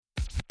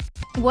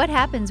What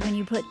happens when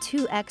you put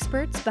two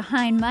experts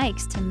behind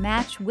mics to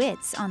match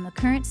wits on the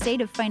current state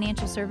of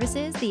financial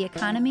services, the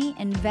economy,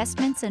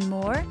 investments, and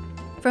more?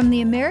 From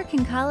the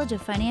American College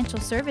of Financial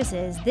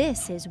Services,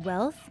 this is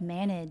Wealth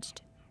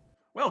Managed.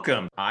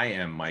 Welcome. I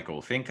am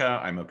Michael Finca.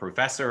 I'm a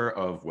professor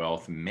of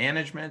wealth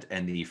management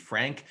and the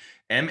Frank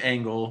M.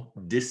 Engel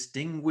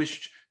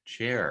Distinguished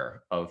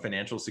Chair of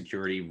Financial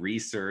Security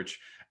Research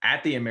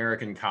at the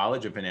American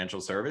College of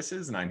Financial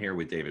Services. And I'm here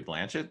with David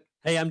Blanchett.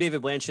 Hey, I'm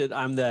David Blanchett.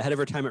 I'm the head of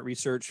retirement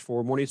research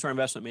for Morningstar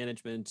Investment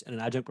Management and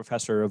an adjunct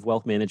professor of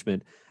wealth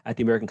management at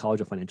the American College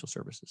of Financial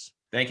Services.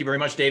 Thank you very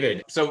much,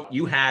 David. So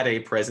you had a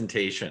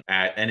presentation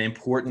at an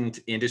important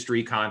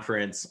industry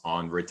conference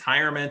on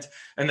retirement,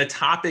 and the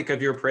topic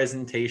of your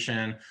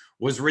presentation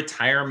was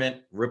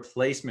retirement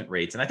replacement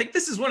rates. And I think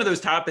this is one of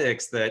those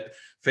topics that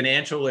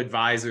financial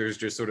advisors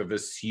just sort of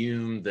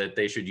assume that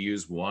they should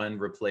use one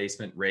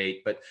replacement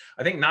rate. But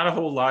I think not a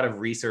whole lot of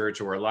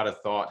research or a lot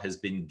of thought has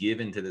been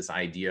given to this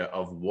idea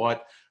of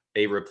what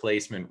a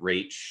replacement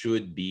rate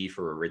should be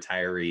for a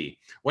retiree.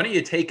 Why don't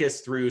you take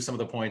us through some of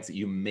the points that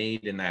you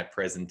made in that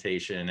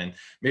presentation and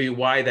maybe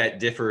why that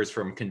differs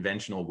from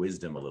conventional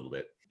wisdom a little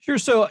bit? Sure.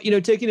 So,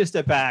 taking a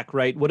step back,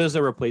 right? What is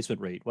a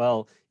replacement rate?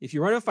 Well, if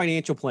you run a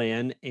financial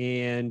plan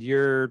and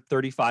you're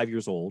 35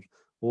 years old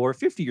or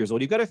 50 years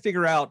old, you've got to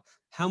figure out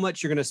how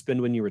much you're going to spend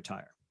when you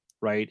retire,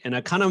 right? And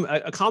a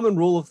common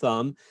rule of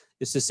thumb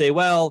is to say,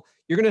 well,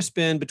 you're going to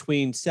spend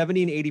between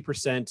 70 and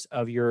 80%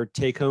 of your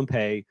take-home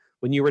pay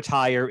when you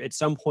retire at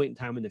some point in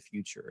time in the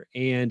future.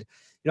 And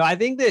I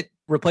think that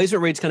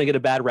replacement rates kind of get a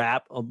bad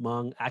rap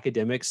among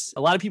academics.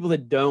 A lot of people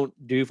that don't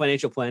do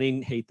financial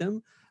planning hate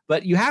them.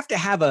 But you have to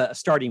have a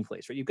starting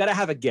place, right? You've got to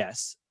have a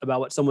guess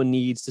about what someone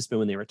needs to spend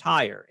when they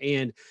retire.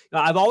 And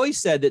I've always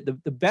said that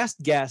the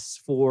best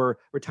guess for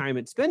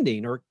retirement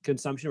spending or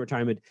consumption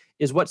retirement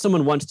is what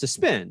someone wants to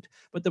spend.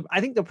 But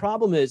I think the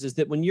problem is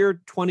that when you're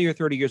 20 or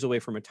 30 years away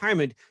from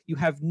retirement, you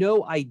have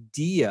no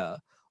idea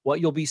what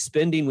you'll be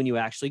spending when you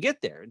actually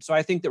get there. And so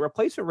I think that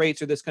replacement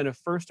rates are this kind of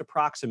first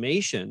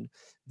approximation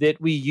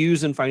that we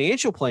use in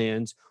financial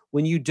plans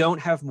when you don't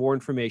have more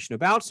information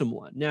about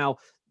someone. Now,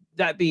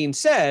 that being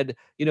said,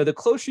 the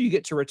closer you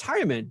get to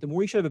retirement, the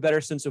more you should have a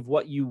better sense of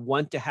what you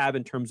want to have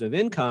in terms of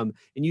income.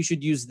 And you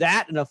should use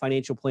that in a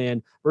financial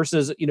plan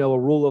versus, a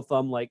rule of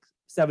thumb like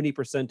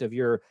 70% of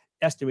your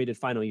estimated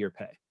final year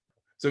pay.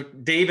 So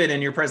David,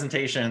 in your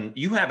presentation,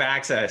 you have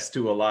access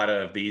to a lot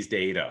of these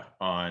data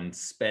on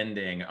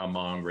spending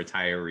among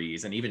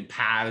retirees and even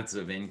paths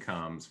of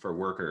incomes for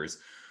workers.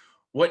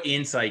 What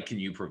insight can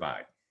you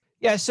provide?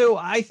 Yeah, so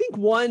I think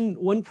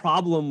one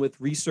problem with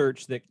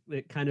research that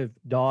kind of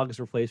dogs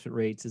replacement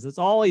rates is it's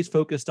always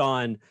focused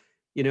on,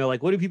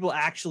 like what do people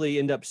actually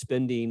end up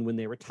spending when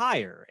they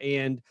retire?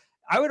 And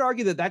I would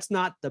argue that that's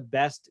not the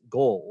best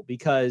goal,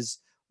 because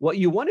what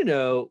you want to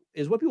know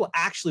is what people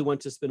actually want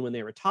to spend when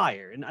they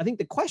retire. And I think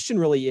the question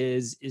really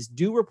is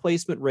do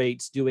replacement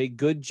rates do a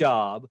good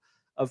job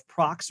of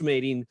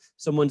approximating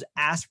someone's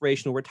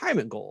aspirational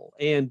retirement goal?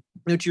 And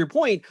to your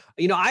point,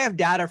 I have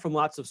data from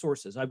lots of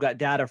sources. I've got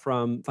data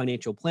from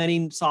financial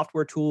planning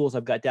software tools.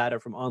 I've got data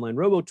from online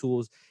robo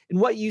tools. And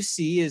what you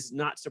see is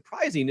not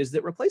surprising, is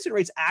that replacement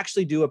rates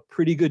actually do a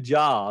pretty good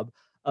job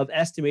of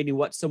estimating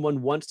what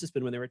someone wants to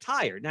spend when they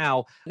retire.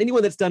 Now,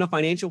 anyone that's done a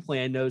financial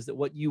plan knows that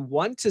what you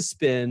want to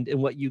spend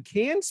and what you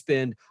can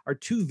spend are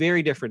two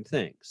very different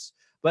things.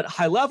 But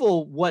high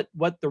level, what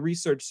the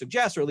research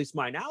suggests, or at least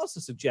my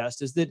analysis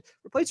suggests, is that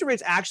replacement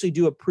rates actually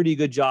do a pretty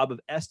good job of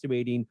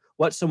estimating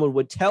what someone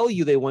would tell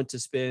you they want to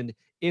spend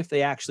if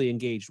they actually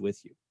engaged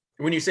with you.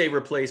 When you say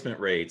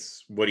replacement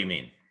rates, what do you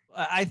mean?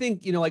 I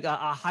think, like a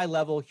high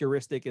level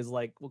heuristic is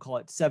like, we'll call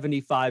it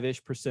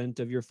 75-ish%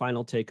 of your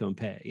final take home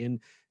pay. And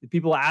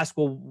people ask,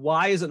 well,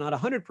 why is it not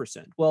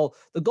 100%? Well,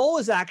 the goal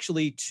is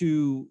actually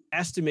to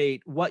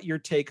estimate what your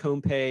take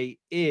home pay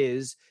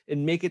is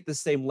and make it the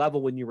same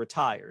level when you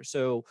retire.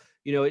 So,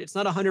 it's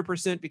not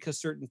 100% because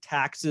certain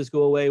taxes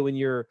go away when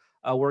you're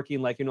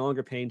working, like you're no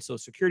longer paying Social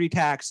Security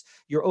tax.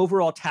 Your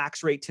overall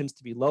tax rate tends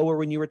to be lower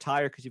when you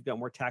retire because you've got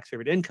more tax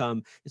favored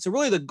income. And so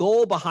really the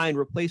goal behind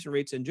replacement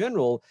rates in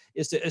general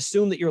is to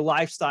assume that your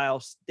lifestyle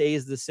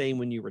stays the same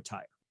when you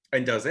retire.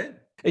 And does it?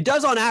 It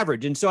does on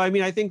average. And so,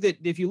 I think that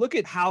if you look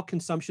at how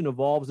consumption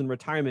evolves in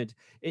retirement,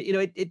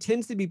 it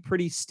tends to be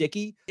pretty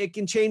sticky. It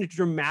can change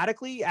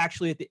dramatically,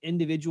 actually, at the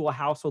individual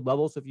household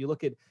level. So if you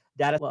look at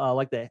data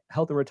like the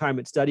Health and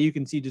Retirement Study, you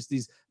can see just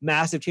these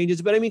massive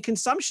changes. But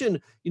consumption,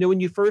 when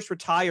you first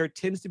retire,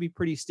 tends to be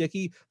pretty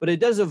sticky, but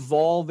it does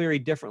evolve very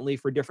differently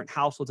for different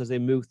households as they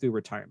move through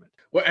retirement.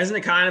 Well, as an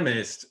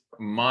economist,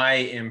 my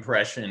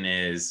impression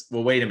is,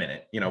 well, wait a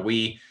minute.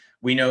 We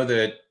know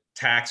that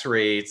tax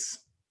rates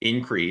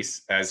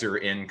increase as your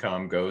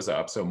income goes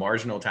up. So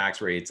marginal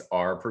tax rates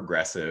are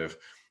progressive.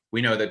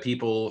 We know that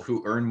people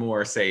who earn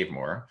more save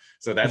more.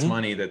 So that's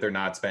money that they're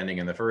not spending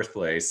in the first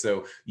place.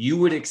 So you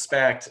would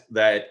expect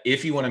that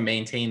if you want to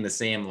maintain the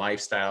same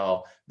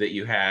lifestyle that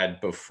you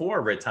had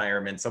before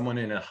retirement, someone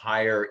in a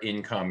higher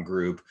income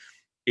group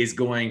is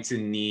going to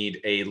need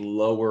a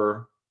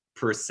lower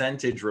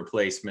percentage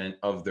replacement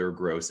of their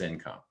gross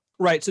income.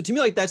 Right. So to me,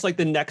 like that's like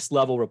the next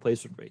level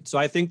replacement rate. So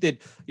I think that,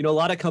 a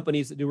lot of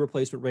companies that do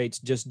replacement rates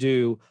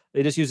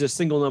they just use a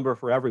single number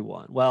for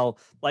everyone. Well,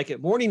 like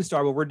at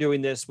Morningstar, when we're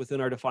doing this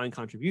within our defined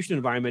contribution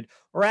environment,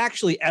 we're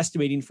actually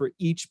estimating for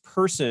each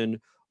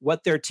person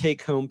what their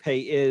take-home pay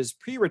is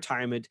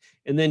pre-retirement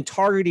and then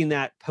targeting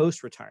that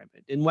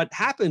post-retirement. And what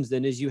happens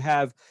then is you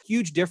have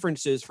huge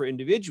differences for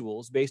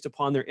individuals based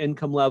upon their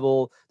income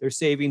level, their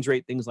savings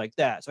rate, things like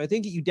that. So I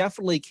think you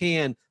definitely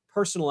can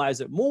personalize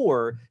it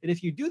more. And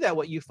if you do that,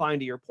 what you find,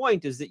 to your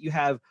point, is that you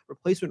have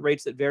replacement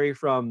rates that vary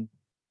from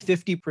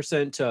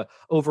 50% to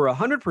over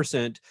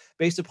 100%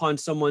 based upon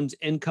someone's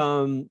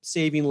income,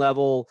 saving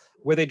level,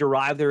 where they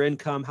derive their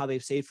income, how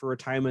they've saved for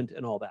retirement,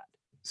 and all that.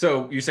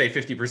 So you say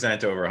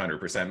 50% over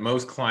 100%.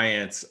 Most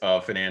clients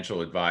of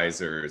financial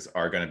advisors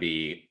are going to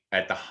be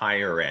at the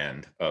higher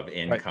end of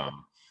income,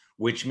 right,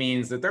 which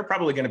means that they're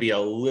probably going to be a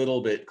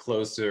little bit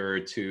closer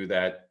to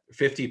that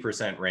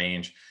 50%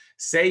 range.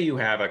 Say you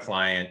have a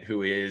client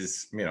who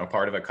is,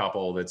 part of a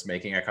couple that's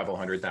making a couple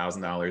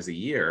 $100,000 a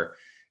year.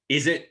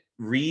 Is it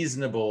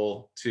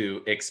reasonable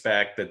to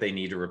expect that they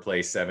need to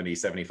replace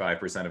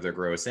 70-75% of their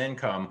gross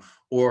income?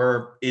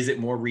 Or is it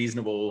more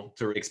reasonable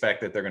to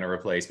expect that they're going to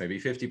replace maybe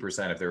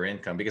 50% of their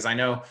income? Because I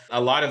know a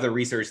lot of the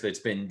research that's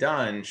been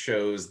done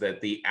shows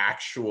that the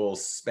actual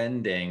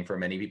spending for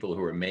many people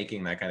who are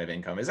making that kind of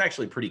income is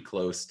actually pretty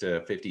close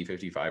to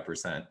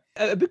 50-55%.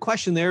 A big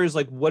question there is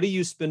like, what are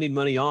you spending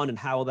money on and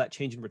how will that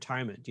change in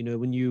retirement?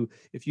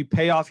 If you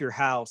pay off your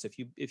house, if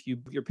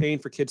you're paying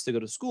for kids to go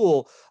to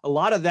school, a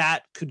lot of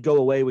that could go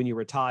away when you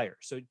retire.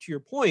 So to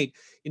your point,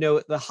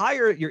 the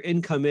higher your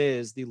income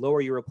is, the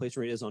lower your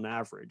replacement rate is on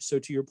average. So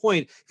to your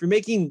point, if you're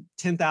making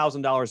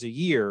 $10,000 a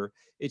year,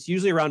 it's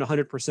usually around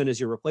 100% is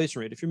your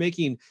replacement rate. If you're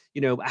making,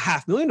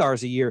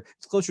 $500,000 a year,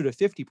 it's closer to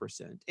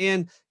 50%.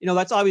 And,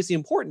 that's obviously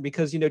important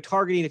because,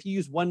 targeting, if you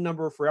use one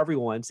number for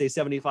everyone, say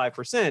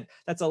 75%,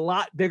 that's a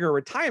lot bigger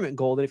retirement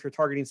goal than if you're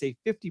targeting, say,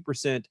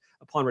 50%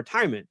 upon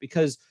retirement.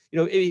 Because,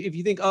 if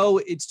you think, oh,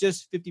 it's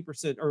just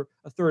 50% or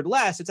a third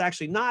less, it's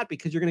actually not,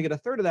 because you're going to get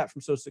a third of that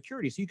from Social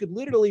Security. So you could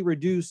literally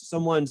reduce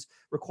someone's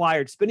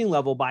required spending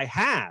level by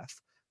half,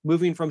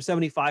 moving from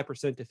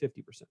 75% to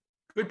 50%.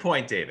 Good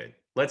point, David.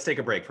 Let's take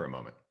a break for a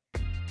moment.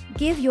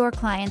 Give your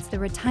clients the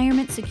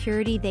retirement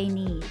security they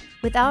need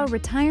with our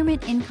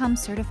Retirement Income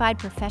Certified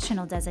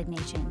Professional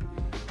designation.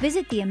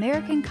 Visit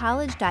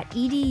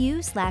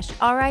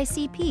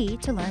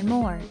theamericancollege.edu/RICP to learn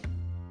more.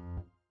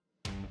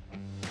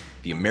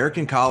 The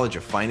American College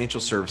of Financial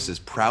Services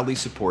proudly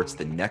supports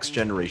the next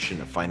generation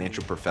of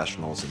financial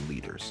professionals and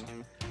leaders.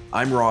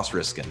 I'm Ross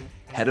Riskin,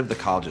 head of the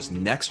college's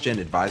Next Gen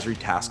Advisory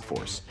Task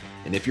Force,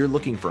 and if you're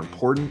looking for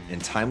important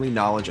and timely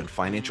knowledge on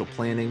financial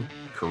planning,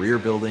 career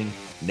building,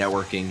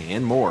 networking,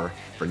 and more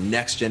for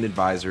Next Gen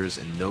advisors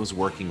and those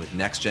working with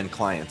Next Gen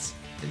clients,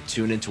 then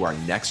tune into our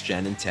Next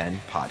Gen in 10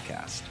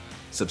 podcast.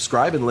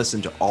 Subscribe and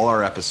listen to all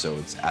our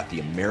episodes at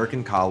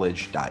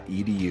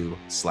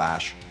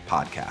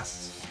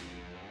theamericancollege.edu/podcasts.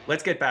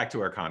 Let's get back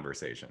to our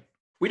conversation.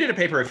 We did a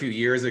paper a few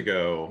years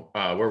ago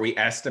where we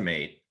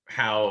estimate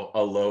how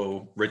a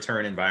low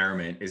return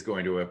environment is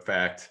going to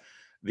affect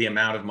the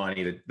amount of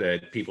money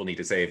that people need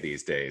to save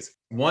these days.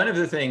 One of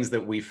the things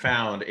that we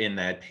found in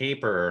that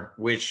paper,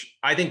 which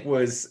I think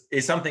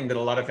is something that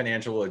a lot of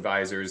financial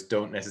advisors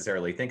don't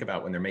necessarily think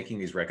about when they're making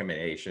these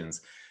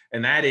recommendations,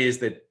 and that is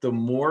that the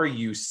more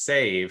you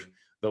save,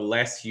 the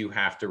less you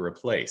have to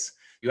replace.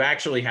 You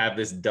actually have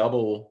this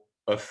double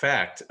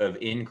effect of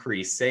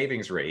increased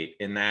savings rate,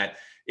 in that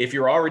if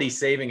you're already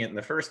saving it in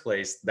the first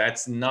place,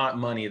 that's not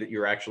money that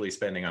you're actually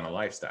spending on a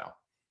lifestyle.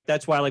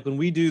 That's why, like, when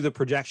we do the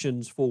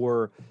projections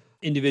for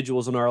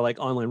individuals in our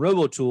online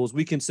robo tools,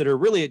 we consider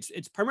really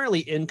it's primarily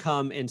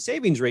income and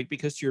savings rate,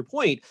 because to your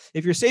point,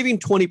 if you're saving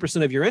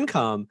 20% of your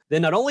income,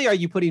 then not only are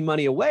you putting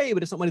money away,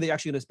 but it's not money that you're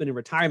actually going to spend in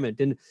retirement.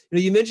 And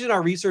you mentioned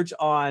our research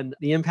on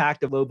the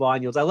impact of low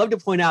bond yields. I love to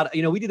point out,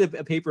 we did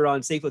a paper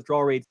on safe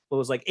withdrawal rates, it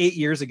was like 8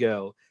 years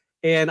ago.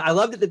 And I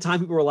loved at the time,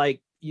 people were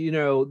like,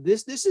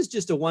 this is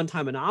just a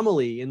one-time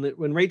anomaly. And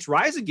when rates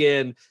rise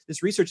again,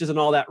 this research isn't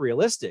all that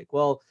realistic.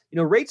 Well,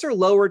 rates are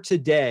lower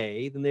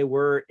today than they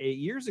were 8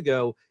 years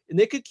ago, and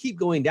they could keep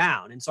going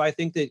down. And so I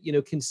think that,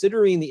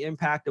 considering the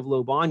impact of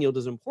low bond yield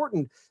is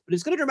important, but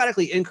it's going to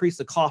dramatically increase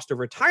the cost of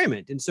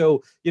retirement. And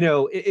so,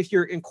 if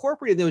you're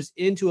incorporating those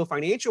into a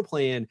financial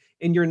plan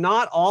and you're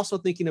not also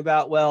thinking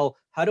about, well,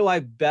 how do I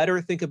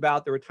better think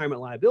about the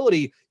retirement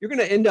liability, you're going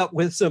to end up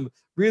with some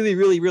really,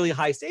 really, really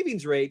high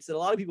savings rates that a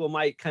lot of people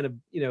might kind of,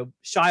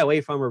 shy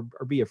away from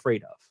or be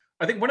afraid of.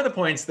 I think one of the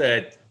points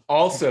that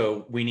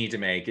also we need to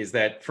make is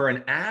that for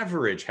an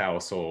average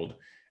household,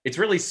 it's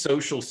really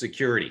Social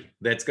Security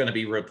that's going to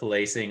be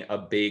replacing a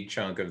big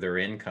chunk of their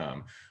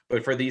income.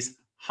 But for these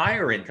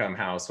higher income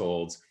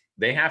households,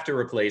 they have to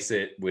replace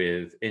it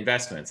with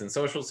investments. And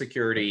Social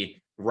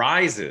Security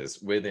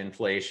rises with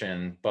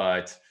inflation,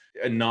 but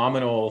a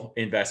nominal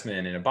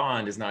investment in a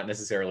bond is not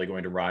necessarily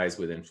going to rise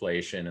with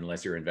inflation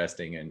unless you're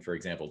investing in, for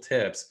example,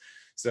 TIPS.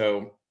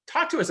 So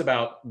Talk to us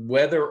about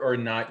whether or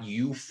not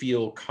you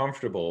feel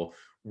comfortable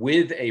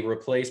with a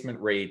replacement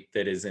rate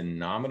that is in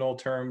nominal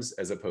terms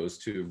as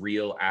opposed to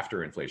real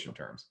after inflation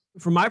terms.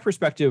 From my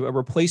perspective, a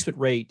replacement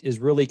rate is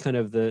really kind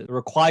of the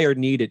required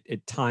need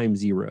at time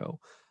zero.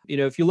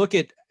 If you look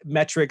at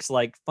metrics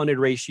like funded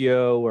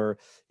ratio, or,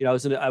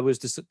 I was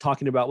just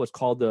talking about what's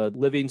called the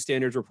living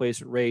standards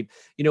replacement rate.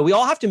 We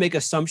all have to make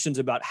assumptions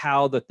about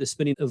how the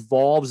spending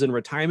evolves in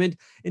retirement.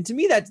 And to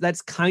me,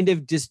 that's kind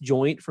of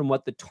disjoint from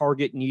what the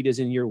target need is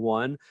in year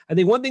one. I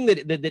think one thing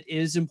that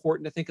is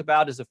important to think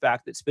about is the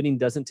fact that spending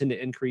doesn't tend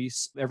to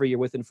increase every year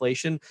with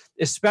inflation,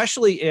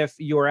 especially if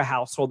you're a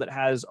household that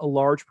has a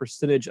large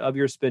percentage of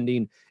your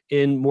spending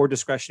in more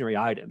discretionary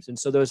items. And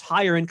so those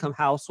higher income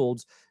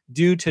households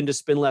do tend to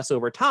spend less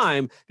over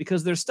time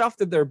because there's stuff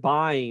that they're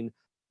buying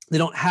they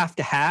don't have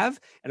to have.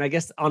 And I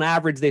guess on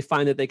average, they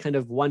find that they kind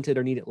of want it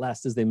or need it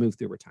less as they move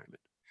through retirement.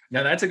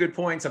 Now, that's a good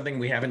point, something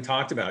we haven't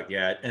talked about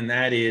yet. And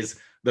that is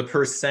the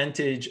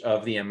percentage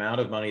of the amount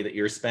of money that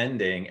you're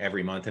spending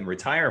every month in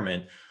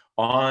retirement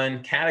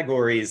on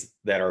categories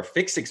that are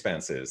fixed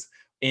expenses,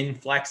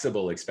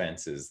 inflexible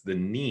expenses, the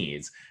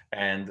needs,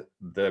 and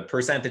the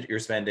percentage you're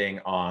spending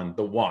on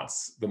the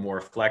wants, the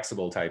more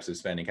flexible types of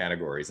spending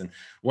categories. And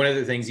one of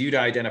the things you'd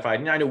identified,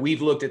 and I know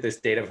we've looked at this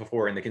data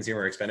before in the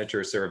Consumer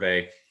Expenditure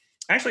Survey,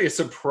 actually a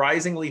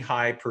surprisingly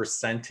high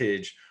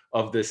percentage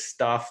of the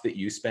stuff that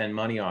you spend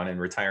money on in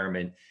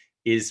retirement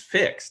is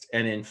fixed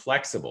and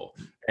inflexible.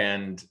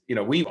 And,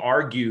 we've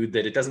argued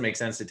that it doesn't make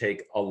sense to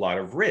take a lot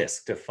of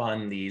risk to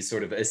fund these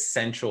sort of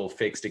essential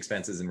fixed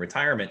expenses in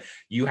retirement.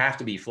 You have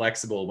to be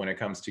flexible when it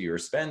comes to your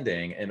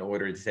spending in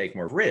order to take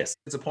more risk.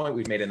 It's a point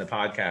we've made in the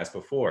podcast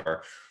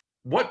before.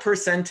 What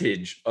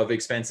percentage of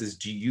expenses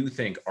do you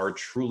think are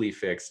truly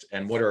fixed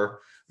and what are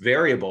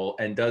variable?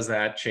 And does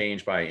that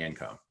change by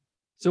income?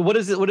 So what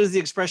is the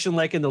expression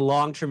like in the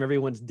long term,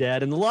 everyone's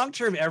dead? In the long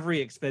term, every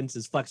expense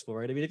is flexible,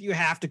 right? I mean, if you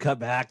have to cut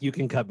back, you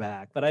can cut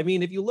back. But I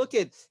mean, if you look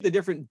at the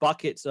different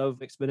buckets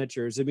of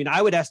expenditures, I mean,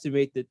 I would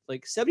estimate that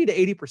like 70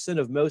 to 80%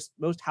 of most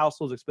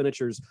households'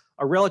 expenditures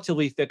are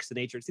relatively fixed in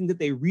nature. It's things that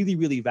they really,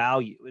 really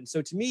value. And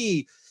so to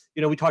me,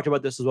 we talked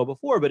about this as well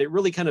before, but it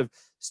really kind of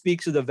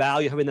speaks to the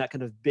value of having that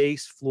kind of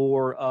base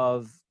floor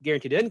of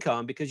guaranteed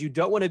income, because you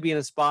don't want to be in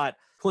a spot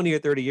 20 or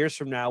 30 years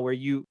from now where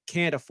you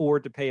can't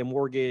afford to pay a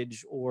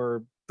mortgage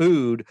or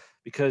food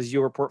because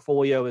your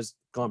portfolio has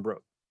gone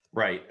broke.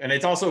 Right. And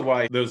it's also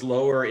why those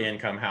lower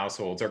income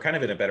households are kind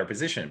of in a better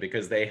position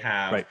because they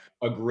have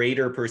a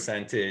greater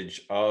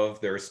percentage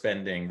of their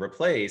spending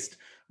replaced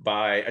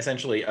by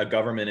essentially a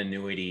government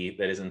annuity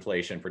that is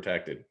inflation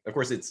protected. Of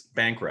course, it's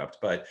bankrupt,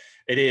 but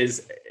it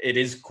is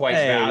quite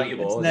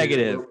valuable. It's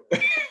negative.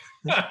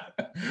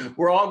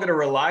 We're all going to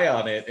rely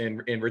on it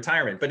in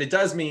retirement. But it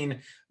does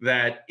mean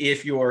that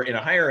if you're in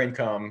a higher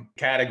income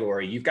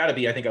category, you've got to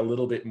be, I think, a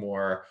little bit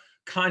more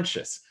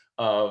conscious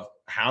of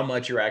how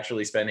much you're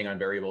actually spending on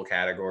variable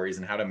categories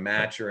and how to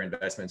match your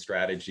investment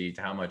strategy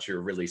to how much you're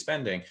really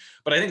spending.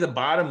 But I think the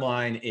bottom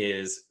line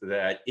is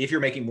that if you're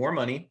making more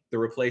money, the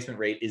replacement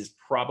rate is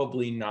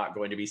probably not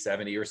going to be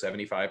 70 or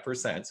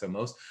 75%. So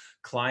most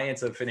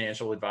clients of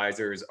financial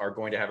advisors are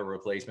going to have a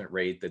replacement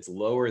rate that's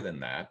lower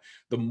than that.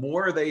 The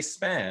more they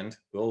spend,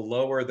 the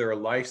lower their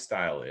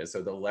lifestyle is.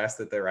 So the less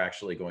that they're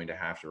actually going to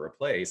have to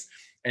replace.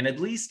 And at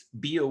least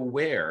be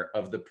aware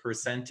of the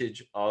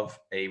percentage of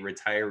a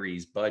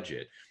retiree's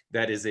budget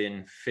that is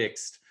in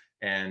fixed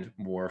and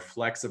more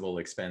flexible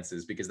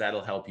expenses, because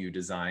that'll help you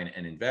design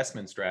an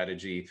investment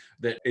strategy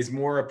that is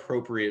more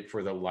appropriate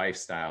for the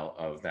lifestyle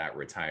of that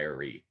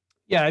retiree.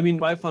 Yeah, I mean,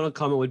 my final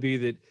comment would be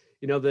that,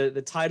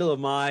 the title of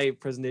my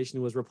presentation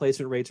was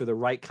Replacement Rates Are the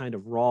Right Kind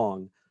of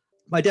Wrong.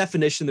 By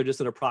definition, they're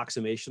just an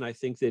approximation. I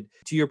think that,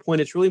 to your point,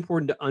 it's really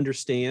important to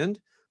understand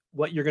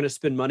what you're going to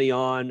spend money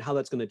on, how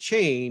that's going to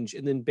change,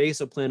 and then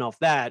base a plan off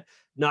that,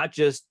 not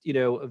just,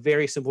 a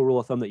very simple rule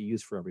of thumb that you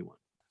use for everyone.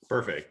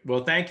 Perfect.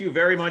 Well, thank you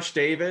very much,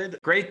 David.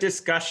 Great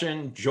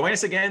discussion. Join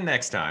us again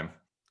next time.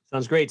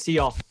 Sounds great. See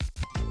y'all.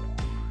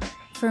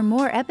 For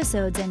more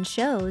episodes and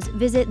shows,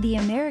 visit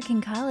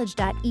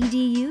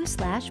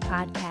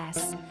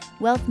theamericancollege.edu/podcasts.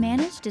 Wealth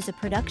Managed is a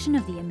production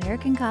of the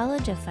American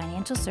College of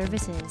Financial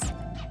Services.